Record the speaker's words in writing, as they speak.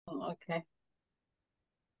Okay.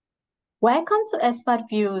 Welcome to Expert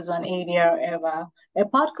Views on ADR Ever, a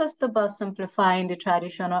podcast about simplifying the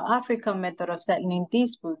traditional African method of settling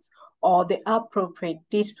disputes or the appropriate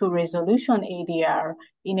dispute resolution ADR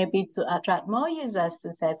in a bid to attract more users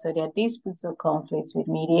to settle their disputes or conflicts with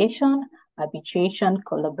mediation, arbitration,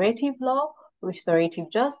 collaborative law, restorative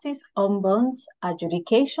justice, ombuds,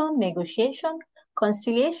 adjudication, negotiation,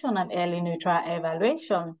 conciliation, and early neutral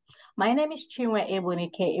evaluation. My name is Chinwe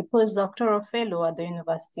Ebonike, a postdoctoral fellow at the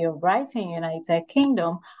University of Brighton, United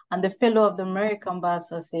Kingdom, and the fellow of the American Bar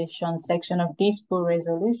Association section of Dispute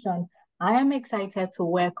Resolution. I am excited to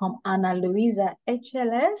welcome Ana Luiza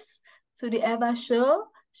Etchalus to the EVA show.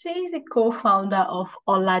 She is a co-founder of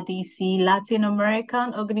OLADC, Latin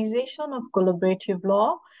American Organization of Collaborative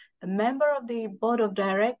Law, a member of the board of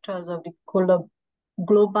directors of the Global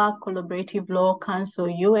Collaborative Law Council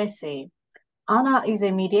USA. Anna is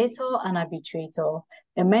a mediator and arbitrator,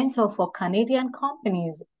 a mentor for Canadian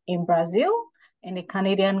companies in Brazil and the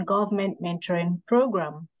Canadian government mentoring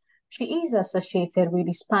program. She is associated with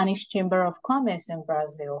the Spanish Chamber of Commerce in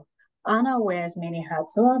Brazil. Anna wears many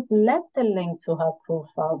hats, so I've left the link to her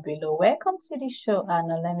profile below. Welcome to the show,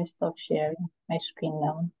 Anna. Let me stop sharing my screen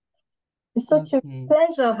now. It's such a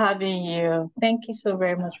pleasure having you. Thank you so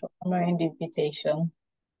very much for honoring the invitation.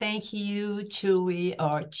 Thank you, Chewy,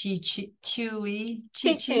 or Chichi. Chichi.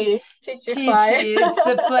 It's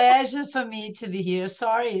a pleasure for me to be here.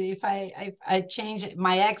 Sorry if I change it.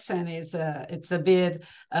 My accent is it's a bit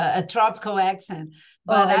a tropical accent,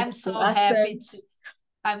 but I'm so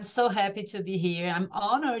happy to be here. I'm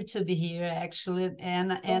honored to be here, actually.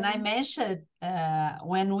 And I mentioned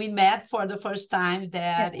when we met for the first time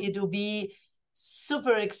that it will be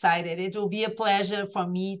super excited. It will be a pleasure for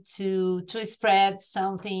me to spread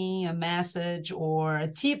something, a message or a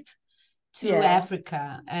tip to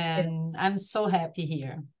Africa. And I'm so happy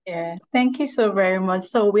here. Yeah, thank you so very much.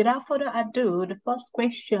 So without further ado, the first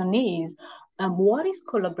question is, what is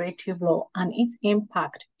collaborative law and its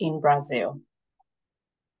impact in Brazil?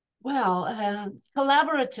 Well,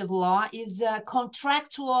 collaborative law is a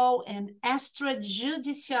contractual and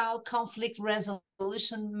extrajudicial conflict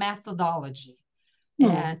resolution methodology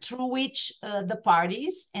through which the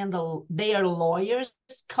parties and their lawyers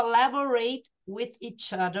collaborate with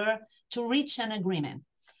each other to reach an agreement.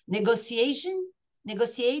 Negotiating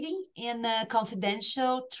in a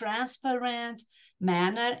confidential, transparent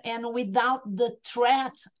manner and without the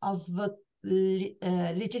threat of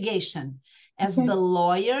litigation, as the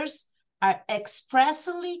lawyers are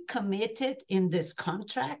expressly committed in this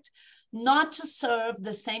contract not to serve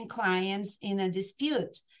the same clients in a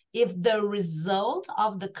dispute if the result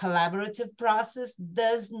of the collaborative process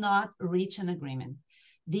does not reach an agreement.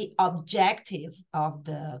 The objective of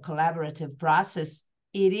the collaborative process,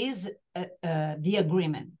 it is the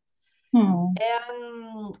agreement.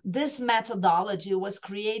 And this methodology was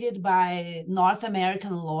created by North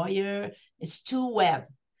American lawyer Stu Webb,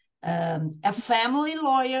 a family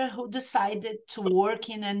lawyer who decided to work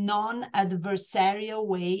in a non-adversarial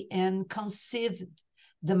way and conceived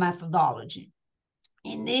the methodology.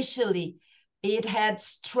 Initially, it had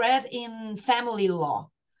spread in family law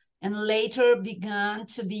and later began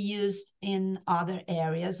to be used in other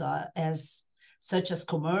areas such as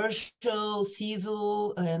commercial,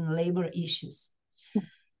 civil, and labor issues.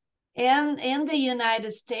 And in the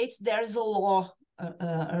United States, there's a law,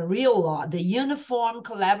 a real law, the Uniform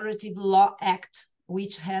Collaborative Law Act,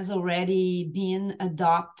 which has already been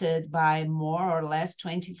adopted by more or less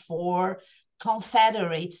 24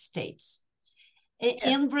 confederate states.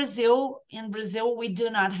 In Brazil, we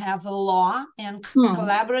do not have a law, and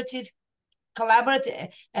collaborative,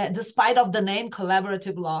 despite of the name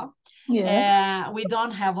collaborative law, we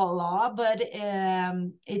don't have a law, but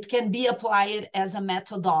it can be applied as a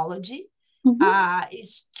methodology,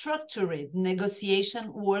 structured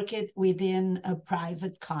negotiation worked within a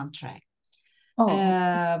private contract.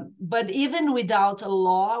 But even without a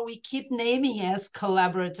law, we keep naming as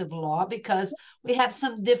collaborative law because we have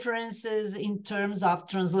some differences in terms of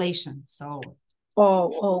translation. So,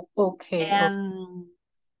 okay. And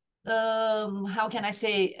how can I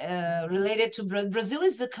say, related to Brazil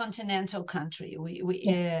is a continental country.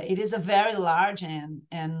 It is a very large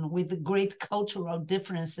and with great cultural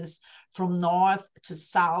differences from north to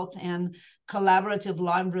south, and collaborative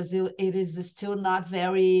law in Brazil, it is still not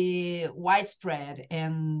very widespread,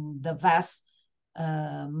 and the vast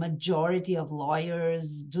majority of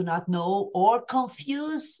lawyers do not know or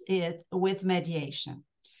confuse it with mediation.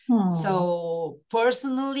 So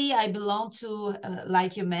personally, I belong to,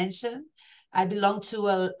 like you mentioned, I belong to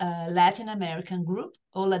a Latin American group,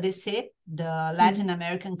 OLADC, the Latin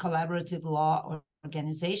American Collaborative Law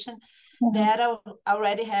organization that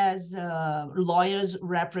already has lawyers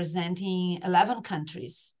representing 11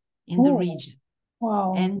 countries in the region.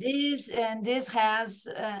 Wow. And this has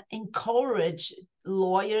encouraged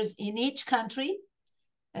lawyers in each country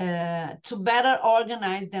to better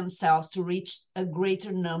organize themselves to reach a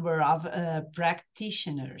greater number of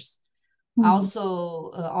practitioners.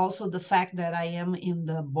 Also, the fact that I am in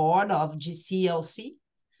the board of GCLC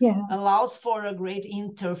allows for a great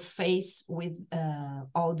interface with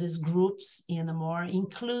all these groups in a more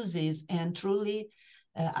inclusive and truly,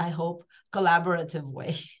 I hope, collaborative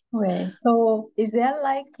way. Right. So is there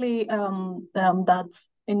likely that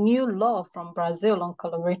a new law from Brazil on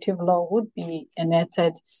collaborative law would be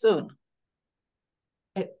enacted soon?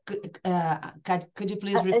 Could you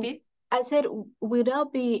please repeat? I said, will there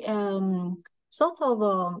be sort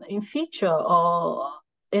of in future or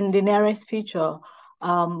in the nearest future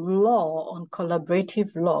law on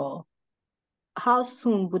collaborative law? How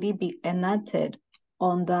soon would it be enacted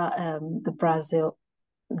under the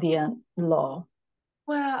Brazilian law?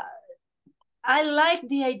 Well, I like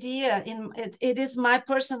the idea. It is my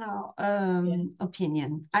personal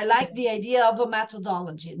opinion. I like the idea of a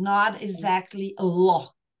methodology, not exactly a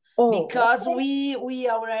law, because we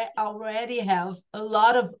already have a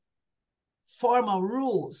lot of formal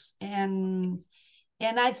rules, and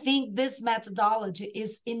I think this methodology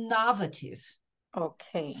is innovative.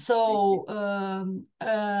 Okay. So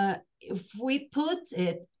if we put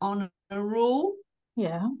it on a rule,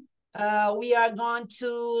 we are going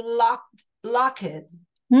to lock it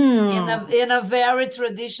in a very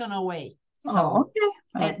traditional way. So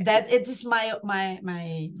that it is my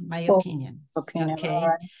opinion. Okay.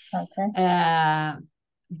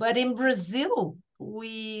 But in Brazil,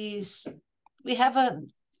 we have a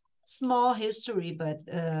small history, but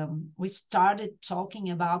we started talking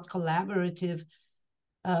about collaborative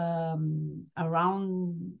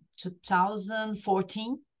around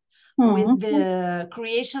 2014 with the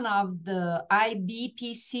creation of the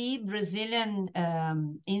IBPC, Brazilian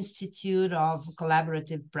Institute of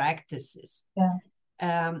Collaborative Practices.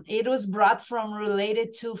 It was brought from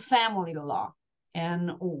related to family law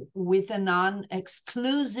and with a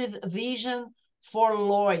non-exclusive vision for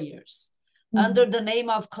lawyers under the name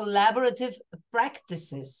of collaborative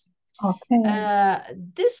practices.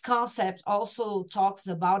 This concept also talks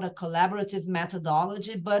about a collaborative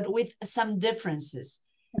methodology, but with some differences.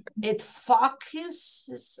 It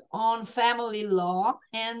focuses on family law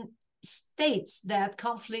and states that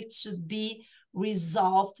conflicts should be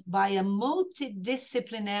resolved by a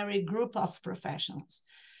multidisciplinary group of professionals.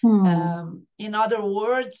 In other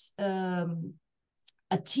words, a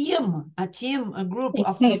group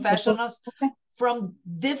of professionals from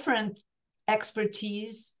different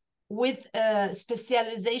expertise with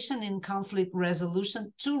specialization in conflict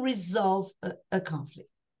resolution to resolve a conflict.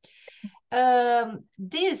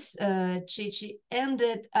 This, Chichi,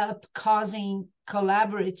 ended up causing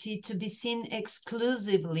collaborativity to be seen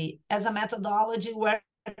exclusively as a methodology where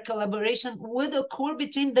collaboration would occur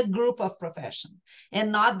between the group of professionals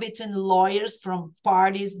and not between lawyers from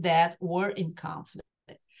parties that were in conflict.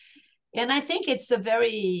 And I think it's a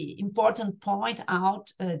very important point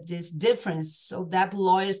out this difference so that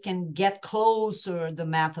lawyers can get closer the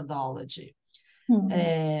methodology.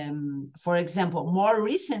 For example, more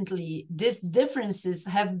recently, these differences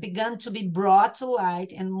have begun to be brought to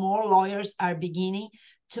light and more lawyers are beginning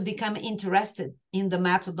to become interested in the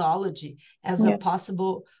methodology as a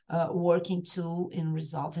possible working tool in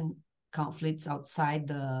resolving conflicts outside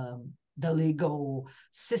the legal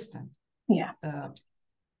system.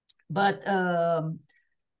 But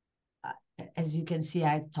as you can see,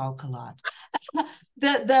 I talk a lot.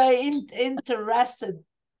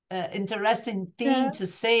 Interesting thing to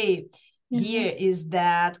say here is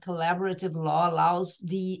that collaborative law allows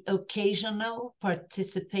the occasional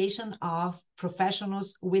participation of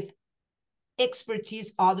professionals with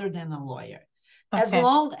expertise other than a lawyer, as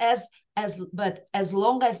long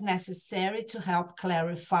as necessary to help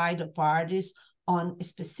clarify the parties on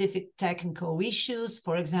specific technical issues,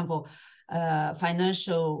 for example,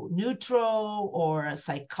 financial neutral or a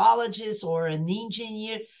psychologist or an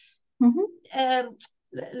engineer.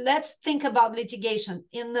 Let's think about litigation.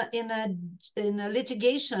 In a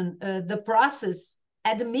litigation, the process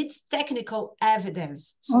admits technical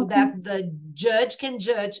evidence so that the judge can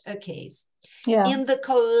judge a case. In the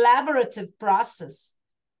collaborative process,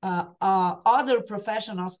 other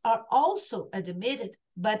professionals are also admitted,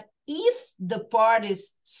 but if the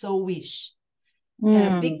parties so wish,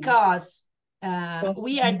 because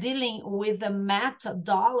we are dealing with a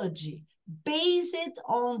methodology based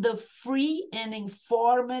on the free and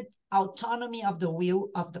informed autonomy of the will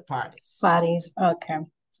of the parties. Parties, okay.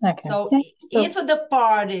 Okay. So if the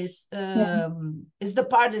parties, it's the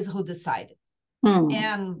parties who decided.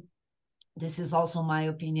 And this is also my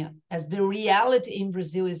opinion, as the reality in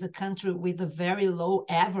Brazil is a country with a very low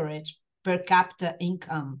average per capita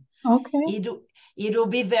income. Okay. It will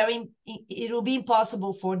be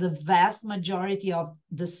impossible for the vast majority of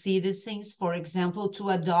the citizens, for example, to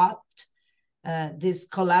adopt this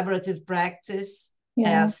collaborative practice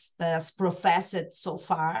as professed so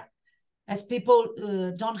far, as people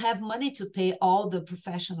don't have money to pay all the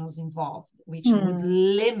professionals involved, which would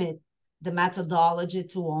limit the methodology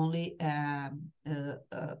to only a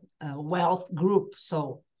wealth group.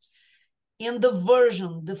 So in the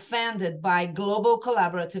version defended by Global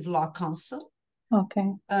Collaborative Law Council,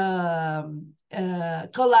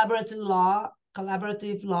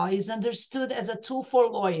 collaborative law is understood as a tool for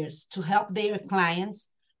lawyers to help their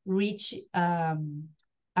clients reach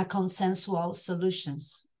consensual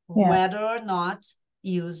solutions, whether or not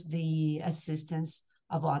use the assistance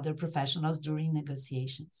of other professionals during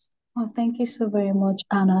negotiations. Oh, thank you so very much,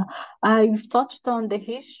 Anna. You've touched on the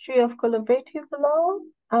history of collaborative law,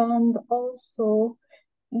 and also,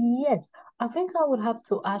 yes, I think I would have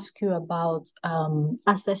to ask you about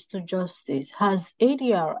access to justice. Has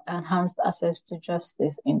ADR enhanced access to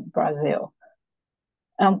justice in Brazil?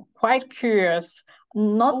 I'm quite curious.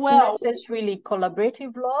 Not necessarily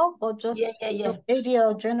collaborative law, but just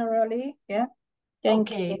ADR generally. Yeah.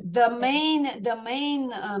 Okay, the main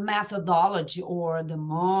methodology, or the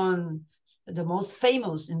most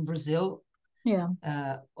famous in Brazil,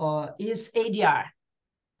 is ADR,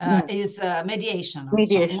 is mediation.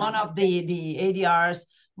 Also. One of the ADRs,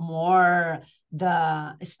 more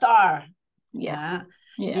the star.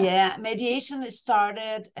 Mediation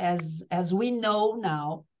started as we know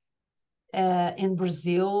now in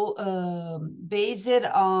Brazil, based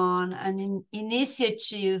on an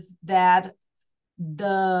initiative that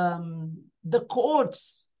the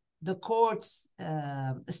courts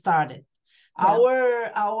started.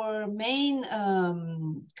 Our main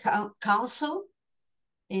council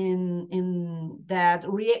in that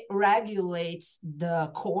regulates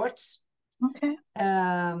the courts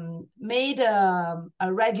made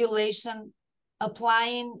a regulation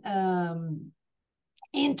applying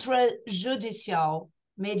intrajudicial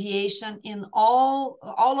mediation in all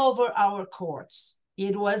over our courts.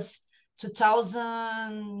 It was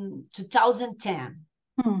 2010.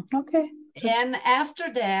 And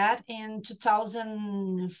after that, in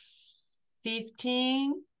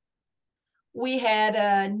 2015, we had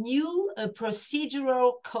a new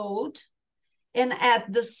procedural code, and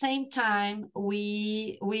at the same time,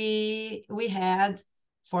 we had,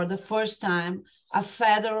 for the first time, a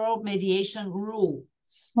federal mediation rule.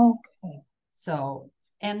 So.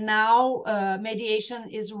 And now mediation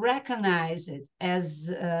is recognized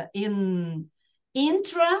as in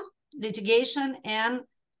intra-litigation and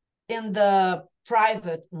in the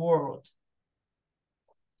private world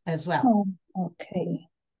as well. Okay.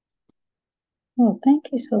 Oh,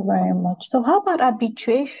 thank you so very much. So how about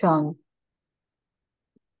arbitration?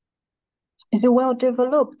 Is it well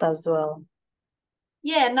developed as well?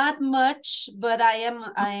 Yeah, not much, but I'm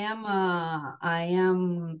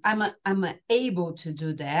able to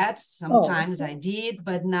do that. Sometimes I did,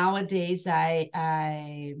 but nowadays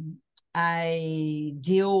I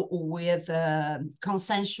deal with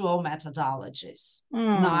consensual methodologies,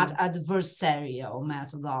 not adversarial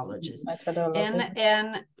methodologies.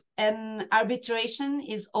 And arbitration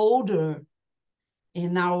is older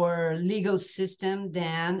in our legal system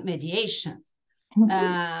than mediation.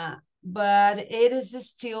 But it is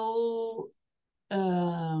still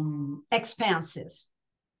expensive.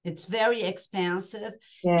 It's very expensive.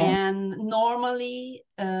 And normally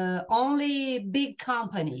only big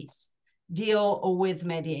companies deal with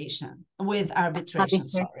mediation, with arbitration.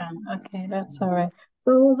 Okay, that's all right.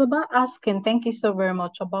 So I was about asking, thank you so very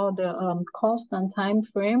much, about the cost and time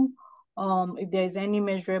frame. If there's any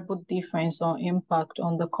measurable difference or impact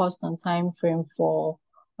on the cost and time frame for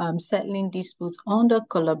settling disputes under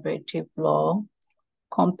collaborative law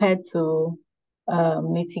compared to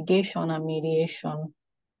litigation and mediation.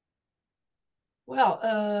 Well,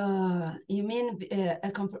 you mean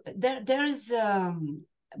there is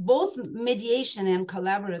both mediation and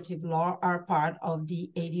collaborative law are part of the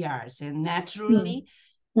ADRs, and naturally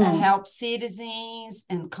help citizens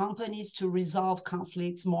and companies to resolve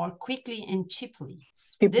conflicts more quickly and cheaply.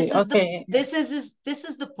 This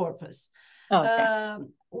is the purpose.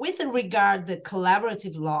 With regard to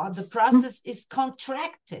collaborative law, the process is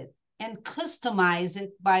contracted and customize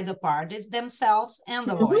it by the parties themselves and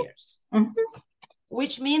the lawyers,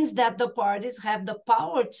 which means that the parties have the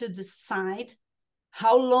power to decide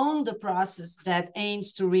how long the process that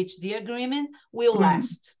aims to reach the agreement will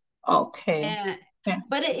last. Okay.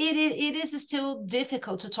 But it is still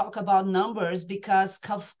difficult to talk about numbers because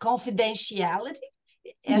confidentiality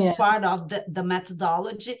as part of the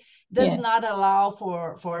methodology does not allow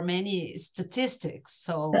for many statistics.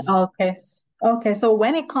 So okay. So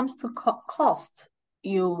when it comes to cost,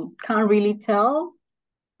 you can't really tell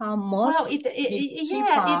how much it's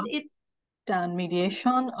cheaper than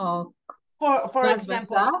mediation, or for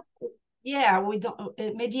example, we don't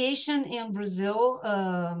mediation in Brazil.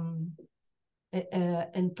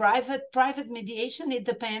 In private mediation, it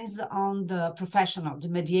depends on the professional, the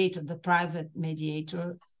mediator, the private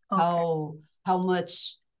mediator, how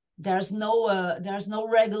much. There's no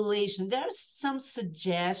regulation. There's some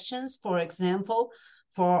suggestions, for example,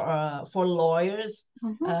 for lawyers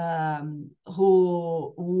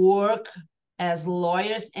who work as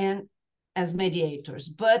lawyers and as mediators,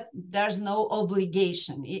 but there's no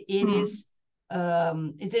obligation. It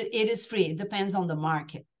is free. It depends on the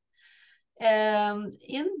market.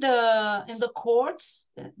 In the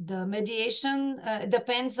courts, the mediation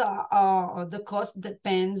depends. The cost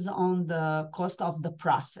depends on the cost of the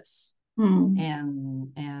process, and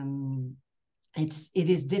it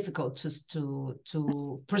is difficult to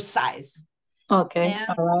precise.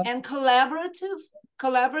 And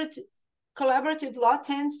collaborative law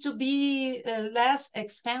tends to be less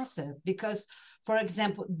expensive because, for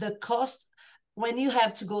example, the cost when you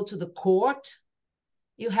have to go to the court,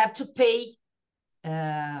 you have to pay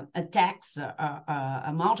a tax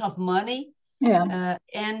amount of money.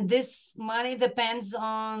 And this money depends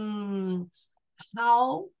on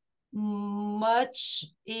how much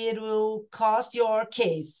it will cost your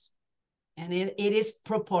case. And it is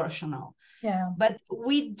proportional. But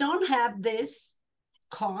we don't have this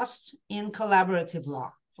cost in collaborative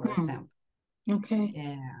law, for example.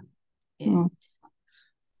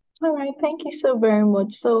 All right, thank you so very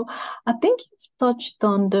much. So I think you've touched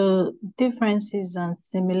on the differences and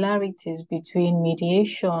similarities between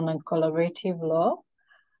mediation and collaborative law.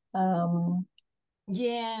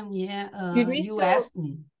 You asked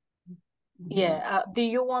me. Do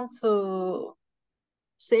you want to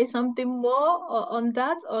say something more on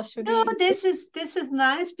that, or should No, this is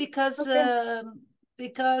nice because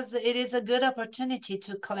because it is a good opportunity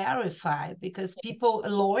to clarify, because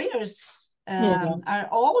lawyers are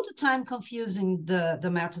all the time confusing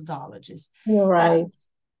the methodologies. You're right.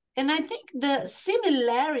 And I think the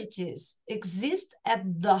similarities exist at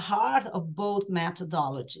the heart of both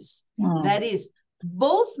methodologies. That is,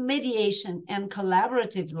 both mediation and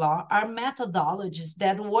collaborative law are methodologies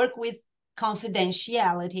that work with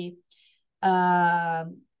confidentiality.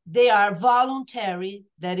 They are voluntary,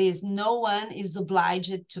 that is, no one is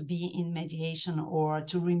obliged to be in mediation or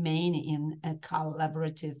to remain in a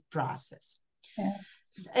collaborative process.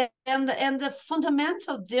 And the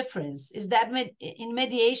fundamental difference is that in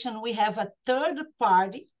mediation, we have a third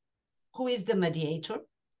party who is the mediator,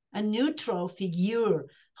 a neutral figure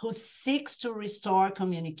who seeks to restore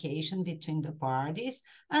communication between the parties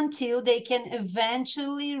until they can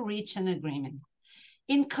eventually reach an agreement.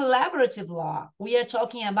 In collaborative law, we are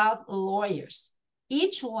talking about lawyers,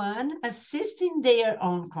 each one assisting their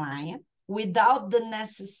own client without the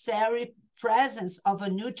necessary presence of a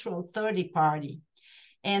neutral third party.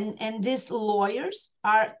 And these lawyers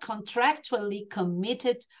are contractually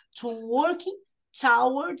committed to working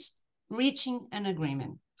towards reaching an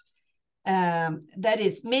agreement. That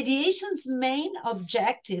is, mediation's main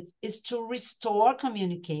objective is to restore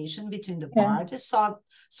communication between the parties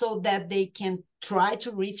so that they can try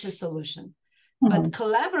to reach a solution. But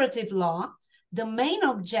collaborative law, the main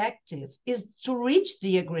objective is to reach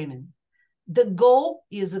the agreement. The goal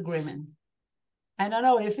is agreement. I don't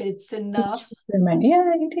know if it's enough.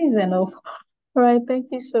 Yeah, it is enough. All right,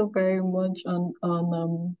 thank you so very much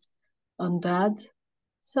on that.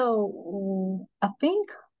 So I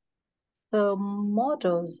think the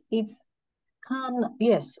models,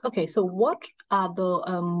 so what are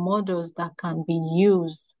the models that can be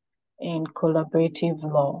used in collaborative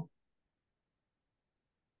law?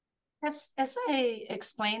 As I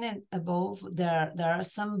explained it above, there are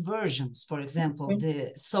some versions. For example,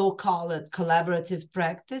 the so-called collaborative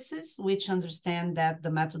practices, which understand that the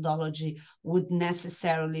methodology would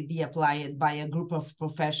necessarily be applied by a group of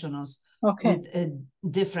professionals with a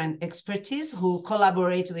different expertise who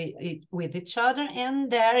collaborate with each other. And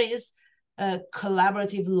there is a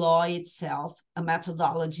collaborative law itself, a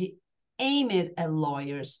methodology aimed at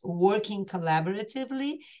lawyers working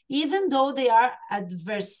collaboratively, even though they are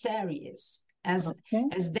adversaries, as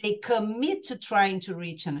they commit to trying to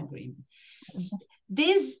reach an agreement.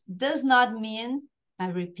 This does not mean,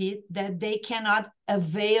 I repeat, that they cannot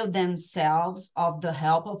avail themselves of the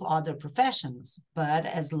help of other professionals, but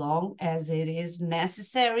as long as it is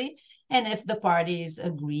necessary and if the parties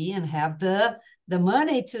agree and have the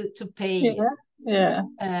money to pay it.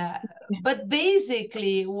 But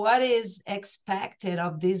basically, what is expected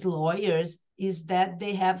of these lawyers is that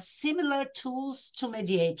they have similar tools to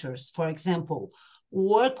mediators. For example,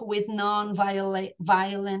 work with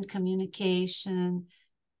non-violent communication,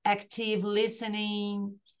 active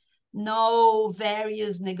listening, know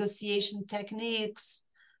various negotiation techniques,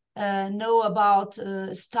 know about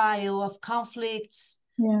style of conflicts,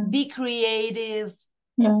 be creative,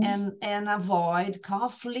 and avoid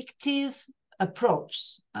conflictive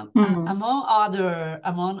approach,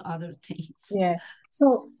 among other things. Yeah.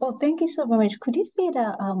 So, thank you so very much. Could you say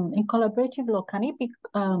that in collaborative law, can it be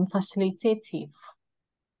facilitative?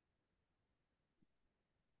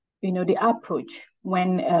 The approach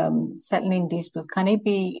when settling disputes, can it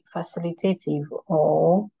be facilitative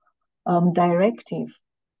or directive?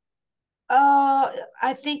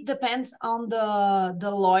 I think depends on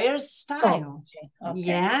the lawyer's style.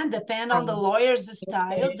 Yeah, depend on the lawyer's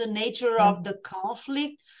style, the nature of the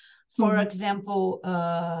conflict. For example,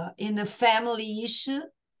 in a family issue,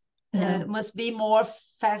 must be more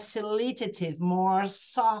facilitative, more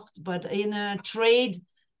soft, but in a trade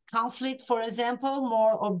conflict, for example,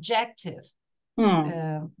 more objective.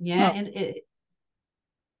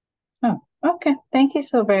 Okay, thank you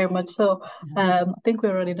so very much. So I think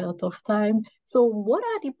we're running out of time. So what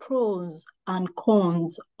are the pros and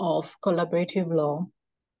cons of collaborative law?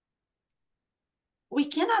 We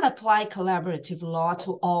cannot apply collaborative law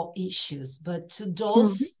to all issues, but to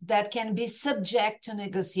those that can be subject to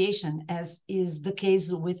negotiation, as is the case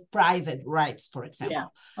with private rights, for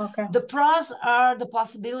example. The pros are the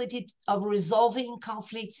possibility of resolving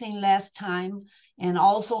conflicts in less time and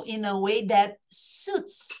also in a way that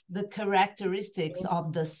suits the characteristics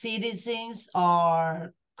of the citizens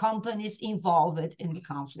or companies involved in the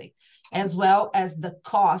conflict, as well as the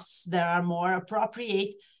costs that are more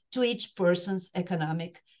appropriate to each person's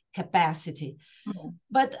economic capacity.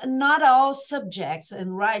 But not all subjects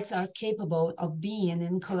and rights are capable of being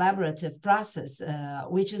in collaborative process,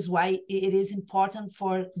 which is why it is important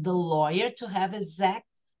for the lawyer to have exact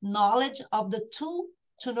knowledge of the tool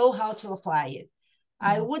to know how to apply it.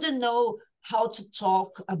 I wouldn't know how to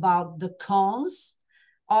talk about the cons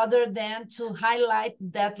other than to highlight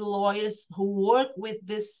that lawyers who work with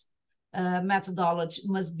this methodology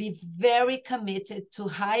must be very committed to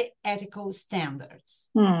high ethical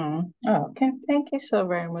standards. Okay, thank you so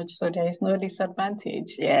very much. So there is no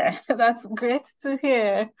disadvantage. Yeah, that's great to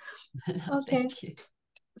hear. Okay. Thank you.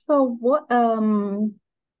 So what can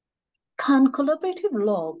collaborative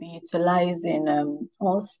law be utilized in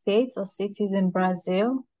all states or cities in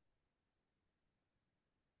Brazil?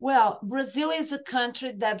 Well, Brazil is a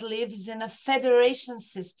country that lives in a federation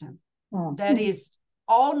system. That is,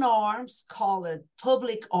 all norms called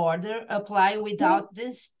public order apply without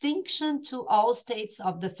distinction to all states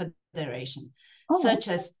of the federation, such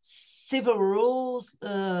as civil rules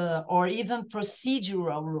or even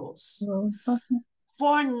procedural rules.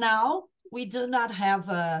 For now, we do not have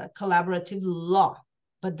a collaborative law,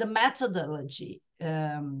 but the methodology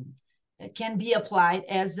can be applied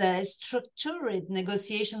as a structured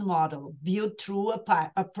negotiation model built through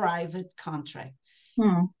a private contract.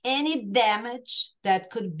 Any damage that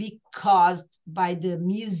could be caused by the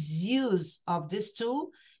misuse of this tool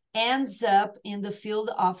ends up in the field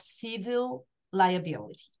of civil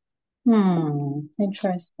liability.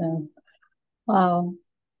 Interesting. Wow.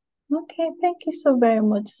 Okay, thank you so very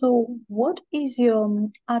much. So what is your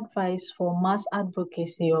advice for mass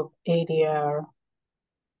advocacy of ADR?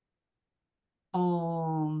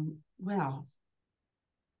 Well,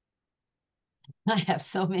 I have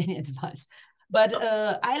so many advice. But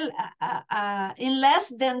in less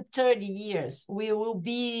than 30 years, we will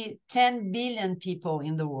be 10 billion people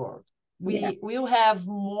in the world. We will have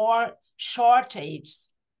more shortage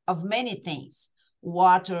of many things: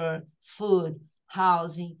 water, food,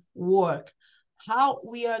 housing, work. How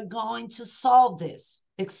we are going to solve this?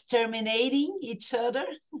 Exterminating each other?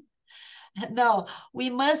 No, we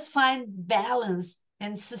must find balanced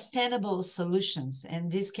and sustainable solutions. And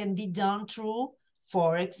this can be done through,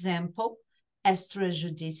 for example,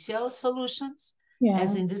 extrajudicial solutions,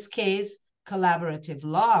 as in this case, collaborative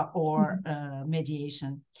law or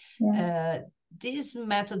mediation. these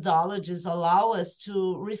methodologies allow us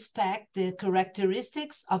to respect the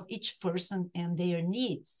characteristics of each person and their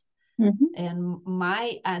needs. Mm-hmm. And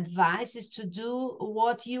my advice is to do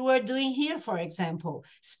what you are doing here, for example,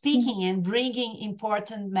 speaking and bringing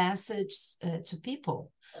important messages to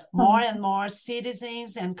people. More and more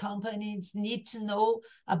citizens and companies need to know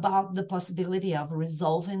about the possibility of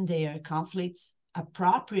resolving their conflicts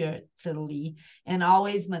appropriately and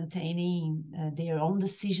always maintaining their own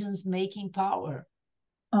decisions-making power.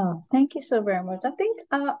 Oh, thank you so very much. I think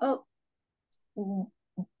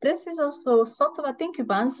this is also sort of, I think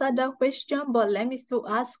you've answered that question, but let me still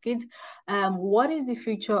ask it. What is the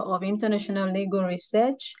future of international legal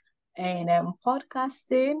research and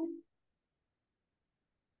podcasting,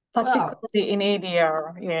 particularly in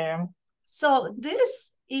ADR? Yeah. So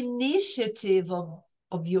this initiative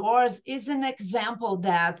of yours is an example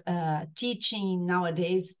that teaching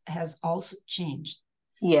nowadays has also changed.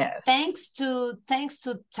 Yes. Thanks to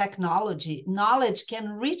technology, knowledge can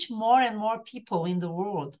reach more and more people in the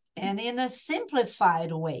world and in a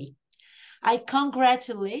simplified way. I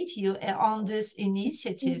congratulate you on this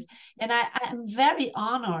initiative, and I'm very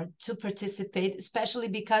honored to participate, especially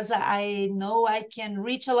because I know I can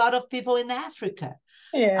reach a lot of people in Africa.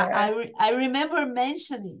 Yeah. I remember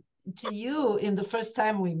mentioning to you in the first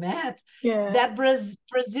time we met that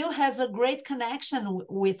Brazil has a great connection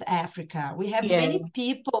with Africa. We have many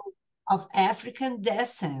people of African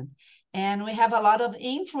descent, and we have a lot of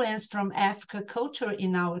influence from African culture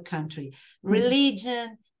in our country.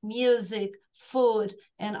 Religion, music, food,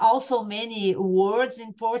 and also many words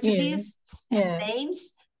in Portuguese and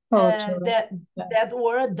names that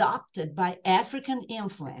were adopted by African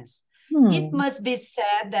influence. It must be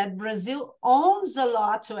said that Brazil owns a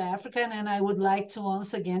lot to Africa, and I would like to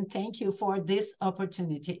once again thank you for this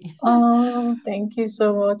opportunity. Oh, thank you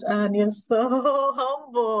so much, and you're so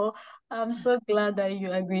humble. I'm so glad that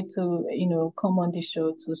you agreed to, come on the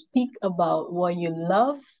show to speak about what you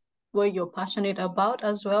love, what you're passionate about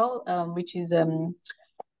as well, which is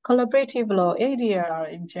collaborative law,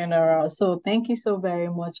 ADR in general. So thank you so very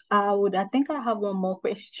much. I think I have one more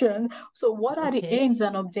question. So what are the aims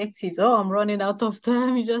and objectives? Oh, I'm running out of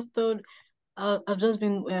time. You just told, I've just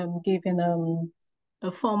been given a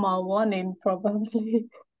formal warning probably.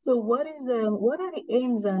 So what are the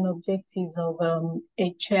aims and objectives of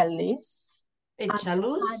Etchalus?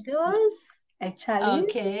 Etchalus? Etchalus?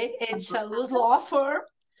 Okay, Etchalus law firm.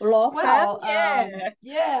 Law firm?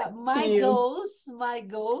 My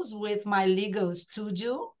goals with my legal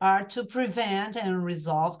studio are to prevent and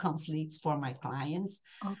resolve conflicts for my clients.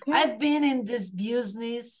 I've been in this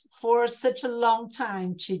business for such a long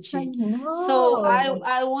time, Chichi. So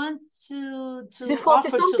I want to Is it 40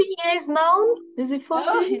 something years now? Is it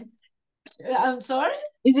 40? I'm sorry?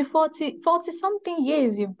 Is it 40 something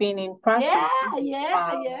years you've been in practice?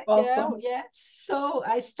 Awesome. So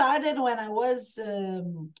I started when I was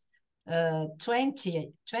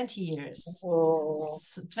 20 years. Oh.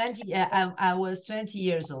 20 I was 20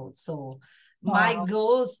 years old. So my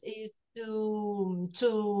goals is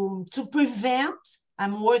to prevent.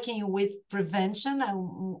 I'm working with prevention.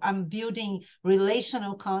 I'm building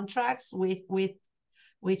relational contracts with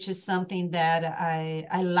which is something that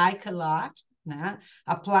I like a lot.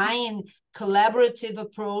 Applying collaborative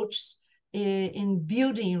approach in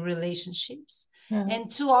building relationships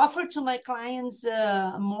and to offer to my clients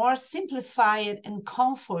a more simplified and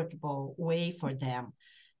comfortable way for them,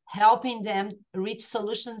 helping them reach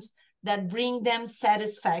solutions that bring them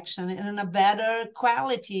satisfaction and a better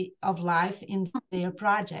quality of life in their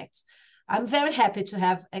projects. I'm very happy to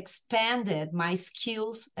have expanded my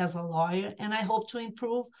skills as a lawyer, and I hope to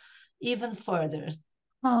improve even further.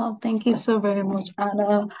 Oh, thank you so very much,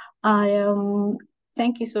 Anna.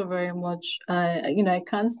 Thank you so very much. I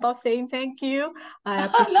can't stop saying thank you. I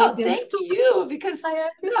appreciate it. Thank you, because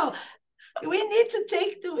we need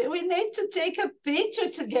to take a picture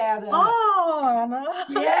together. Oh, Anna.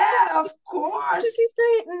 Yeah, of course. Should we do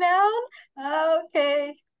it now?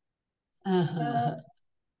 Okay.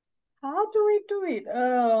 How do we do it?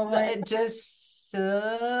 Oh my! Just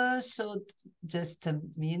just a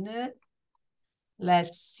minute.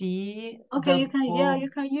 Let's see. Okay, you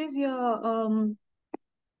can use your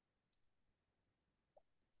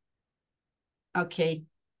Okay.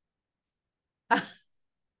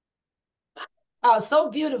 Oh, so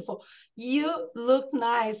beautiful. You look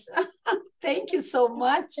nice. Thank you so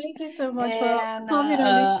much. Thank you so much for coming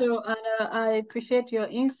on the show. And I appreciate your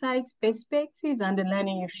insights, perspectives, and the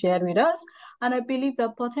learning you've shared with us. And I believe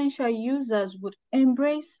that potential users would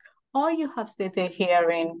embrace all you have stated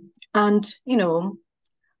herein. And,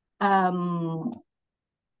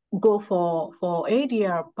 go for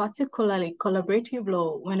ADR, particularly collaborative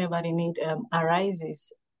law, whenever the need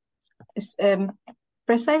arises. It's,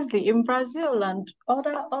 precisely in Brazil and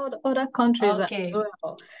other countries as Okay.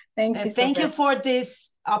 well. Thank you so Thank you very for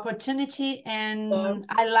this opportunity, much. and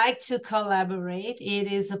I like to collaborate.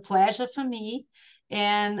 It is a pleasure for me,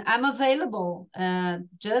 and I'm available.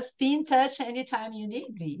 Just be in touch anytime you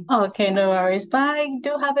need me. Okay, no worries. Bye.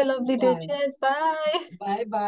 Do have a lovely day. Bye. Cheers. Bye. Bye bye.